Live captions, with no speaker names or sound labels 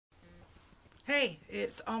Hey,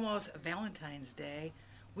 it's almost Valentine's Day.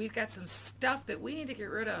 We've got some stuff that we need to get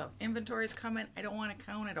rid of. Inventory's coming. I don't want to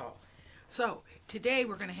count it all. So today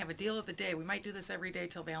we're going to have a deal of the day. We might do this every day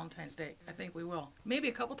till Valentine's Day. I think we will. Maybe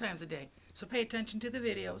a couple times a day. So pay attention to the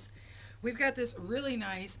videos. We've got this really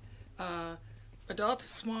nice adult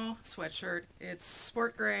small sweatshirt. It's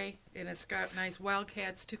sport gray and it's got nice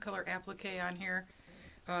Wildcats 2-color applique on here.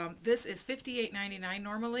 This is $58.99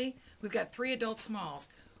 normally. We've got 3 adult smalls.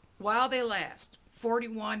 While they last,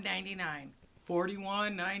 $41.99.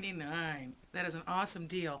 $41.99. That is an awesome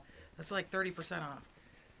deal. That's like 30% off.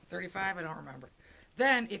 35, I don't remember.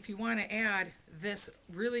 Then, if you want to add this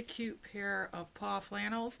really cute pair of Paw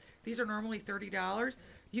Flannels, these are normally $30.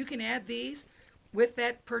 You can add these with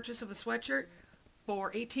that purchase of the sweatshirt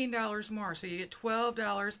for $18 more. So you get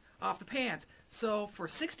 $12 off the pants. So for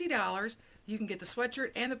 $60, you can get the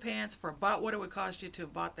sweatshirt and the pants for about what it would cost you to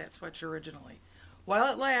have bought that sweatshirt originally.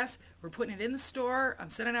 While it lasts, we're putting it in the store,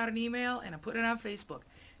 I'm sending out an email, and I'm putting it on Facebook.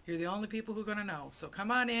 You're the only people who are going to know. So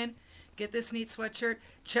come on in, get this neat sweatshirt,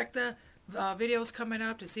 check the videos coming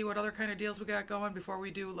up to see what other kind of deals we got going before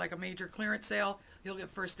we do like a major clearance sale. You'll get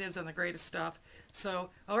first dibs on the greatest stuff.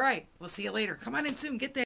 So, all right, we'll see you later. Come on in soon, get that.